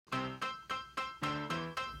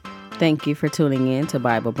Thank you for tuning in to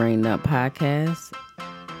Bible Brain Up Podcast.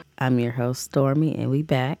 I'm your host, Stormy, and we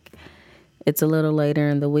back. It's a little later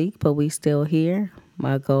in the week, but we still here.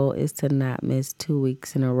 My goal is to not miss 2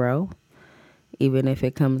 weeks in a row, even if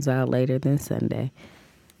it comes out later than Sunday.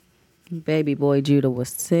 Baby boy Judah was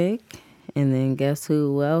sick, and then guess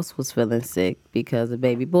who else was feeling sick because of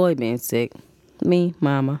baby boy being sick? Me,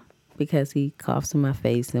 mama, because he coughs in my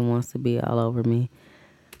face and wants to be all over me.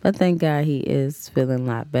 But thank God he is feeling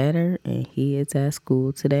a lot better and he is at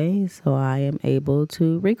school today, so I am able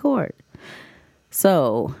to record.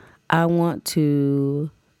 So I want to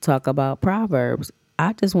talk about Proverbs.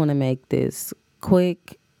 I just want to make this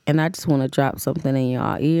quick and I just want to drop something in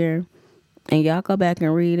y'all ear and y'all go back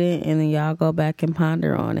and read it and then y'all go back and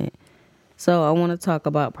ponder on it. So I want to talk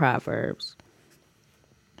about Proverbs.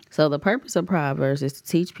 So the purpose of Proverbs is to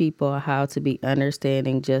teach people how to be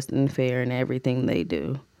understanding, just, and fair in everything they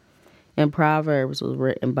do. And Proverbs was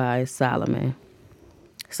written by Solomon.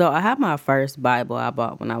 So I have my first Bible I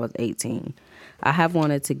bought when I was 18. I have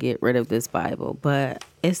wanted to get rid of this Bible, but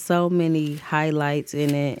it's so many highlights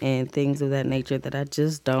in it and things of that nature that I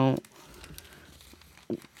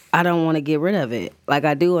don't want to get rid of it. Like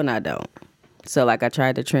I do and I don't. So like I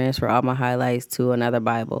tried to transfer all my highlights to another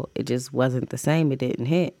Bible. It just wasn't the same. It didn't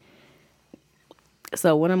hit.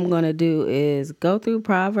 So what I'm going to do is go through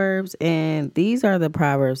Proverbs, and these are the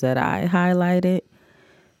Proverbs that I highlighted.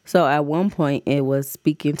 So at one point it was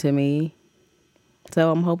speaking to me. So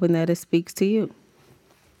I'm hoping that it speaks to you.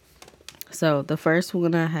 So the first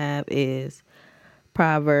one I have is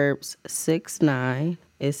Proverbs 6:9.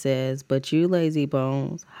 It says, "But you lazy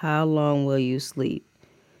bones, how long will you sleep?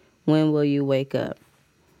 When will you wake up?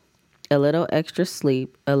 A little extra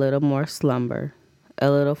sleep, a little more slumber, a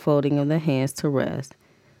little folding of the hands to rest.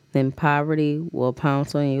 Then poverty will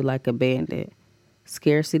pounce on you like a bandit.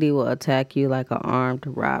 Scarcity will attack you like an armed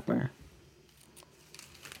robber."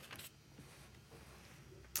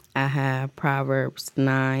 I have Proverbs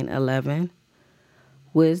 9:11.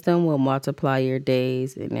 "Wisdom will multiply your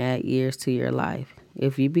days and add years to your life.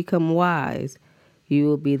 If you become wise, you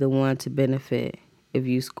will be the one to benefit. If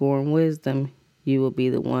you scorn wisdom, you will be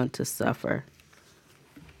the one to suffer."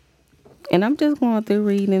 And I'm just going through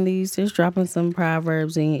reading these, just dropping some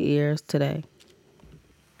Proverbs in your ears today.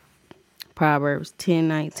 Proverbs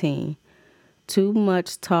 10:19. "Too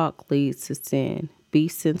much talk leads to sin. Be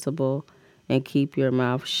sensible and keep your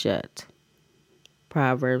mouth shut."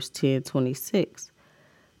 Proverbs 10:26.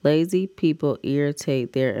 "Lazy people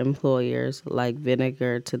irritate their employers like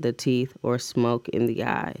vinegar to the teeth or smoke in the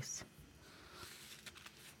eyes."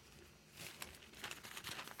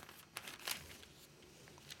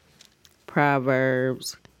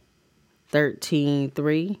 Proverbs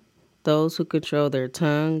 13:3. "Those who control their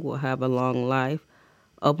tongue will have a long life.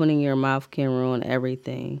 Opening your mouth can ruin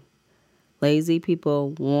everything. Lazy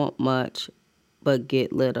people want much but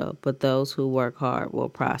get little, but those who work hard will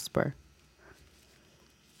prosper."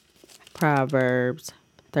 Proverbs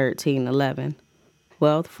 13:11.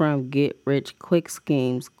 "Wealth from get-rich-quick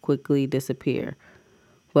schemes quickly disappear.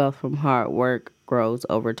 Wealth from hard work grows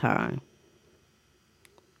over time."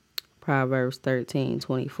 Proverbs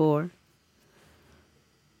 13:24.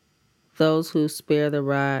 "Those who spare the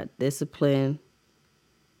rod discipline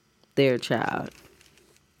their child.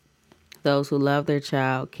 Those who love their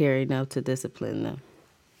child care enough to discipline them."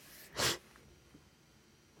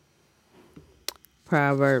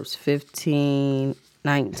 Proverbs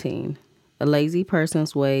 15:19. "A lazy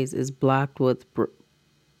person's ways is blocked with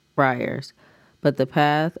briars, but the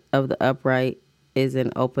path of the upright is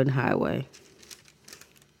an open highway."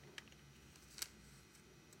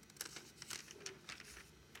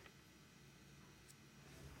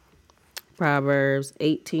 Proverbs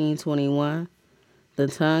 18:21. "The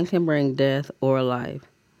tongue can bring death or life.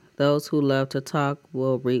 Those who love to talk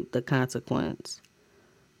will reap the consequence."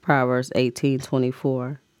 Proverbs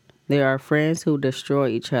 18:24. "There are friends who destroy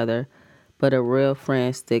each other, but a real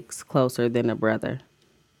friend sticks closer than a brother."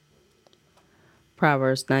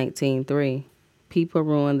 Proverbs 19:3. "People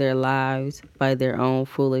ruin their lives by their own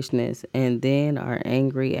foolishness and then are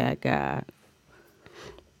angry at God."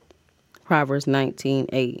 Proverbs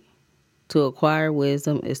 19:8. "To acquire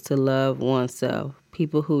wisdom is to love oneself.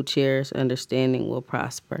 People who cherish understanding will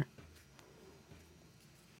prosper."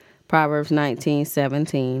 Proverbs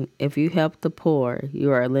 19:17. "If you help the poor,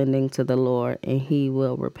 you are lending to the Lord, and he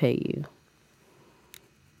will repay you."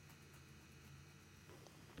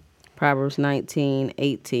 Proverbs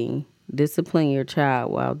 19:18. "Discipline your child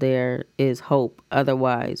while there is hope,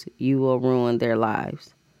 otherwise you will ruin their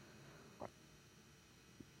lives."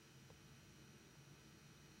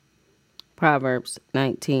 Proverbs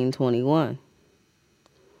 19:21.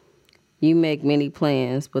 You make many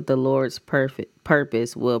plans, but the Lord's perfect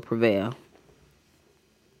purpose will prevail.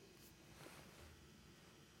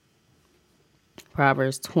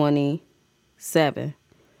 Proverbs 27.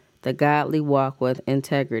 The godly walk with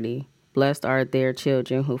integrity. Blessed are their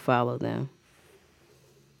children who follow them.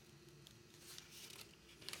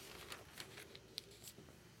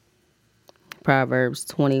 Proverbs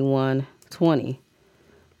 21:20.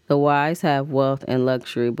 The wise have wealth and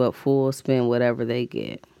luxury, but fools spend whatever they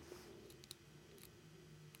get.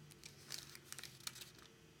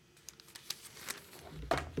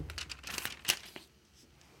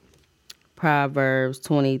 Proverbs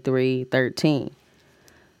 23:13.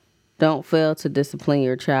 Don't fail to discipline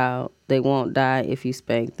your child. They won't die if you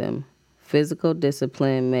spank them. Physical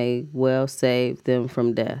discipline may well save them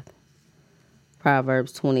from death.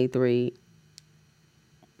 Proverbs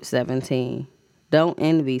 23:17. Don't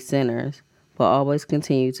envy sinners, but always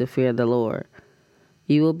continue to fear the Lord.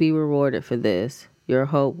 You will be rewarded for this. Your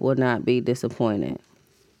hope will not be disappointed.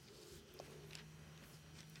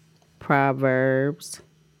 Proverbs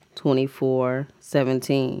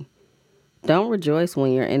 24:17. Don't rejoice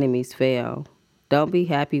when your enemies fail. Don't be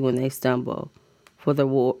happy when they stumble, for the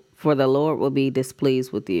Lord will be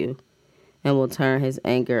displeased with you and will turn his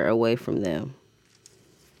anger away from them.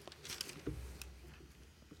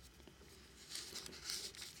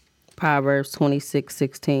 Proverbs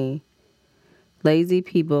 26:16. Lazy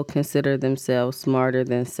people consider themselves smarter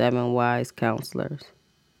than 7 wise counselors.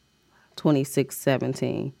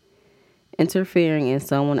 26:17. Interfering in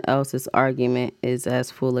someone else's argument is as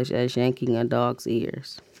foolish as yanking a dog's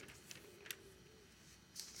ears.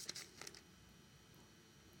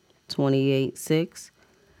 28:6.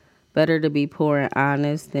 Better to be poor and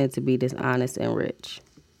honest than to be dishonest and rich.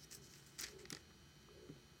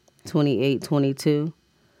 28:22.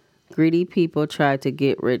 Greedy people try to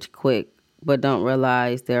get rich quick, but don't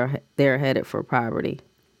realize they're headed for poverty.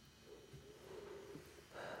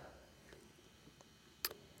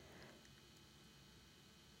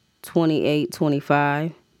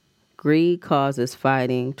 28:25. Greed causes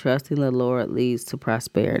fighting. Trusting the Lord leads to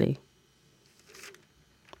prosperity.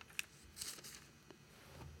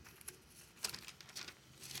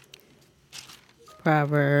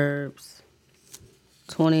 Proverbs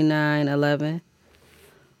 29:11.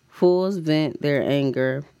 Fools vent their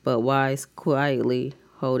anger, but wise quietly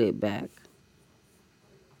hold it back.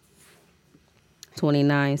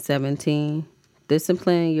 29:17.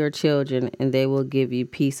 Discipline your children, and they will give you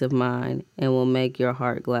peace of mind and will make your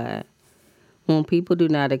heart glad. When people do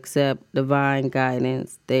not accept divine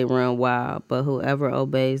guidance, they run wild, but whoever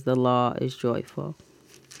obeys the law is joyful.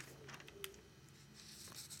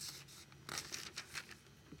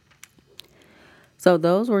 So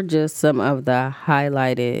those were just some of the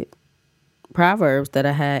highlighted Proverbs that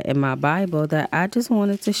I had in my Bible that I just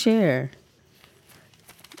wanted to share.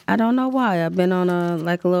 I don't know why. I've been on a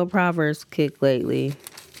little Proverbs kick lately.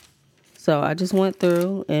 So I just went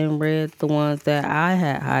through and read the ones that I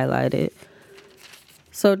had highlighted.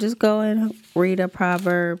 So just go and read a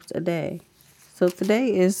Proverbs a day. So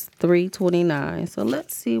today is 3:29. So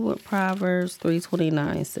let's see what Proverbs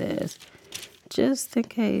 3:29 says. Just in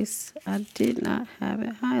case I did not have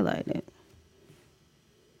it highlighted.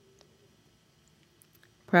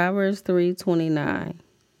 Proverbs 3:29.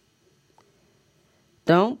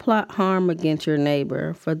 Don't plot harm against your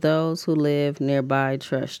neighbor, for those who live nearby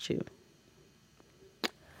trust you.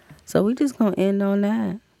 So we just going to end on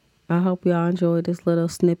that. I hope y'all enjoyed this little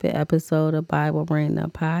snippet episode of Bible Brain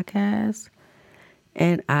Up Podcast.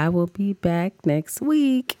 And I will be back next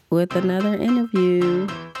week with another interview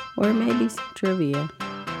or maybe some trivia.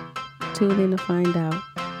 Tune in to find out.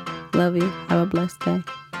 Love you. Have a blessed day.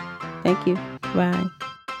 Thank you. Bye.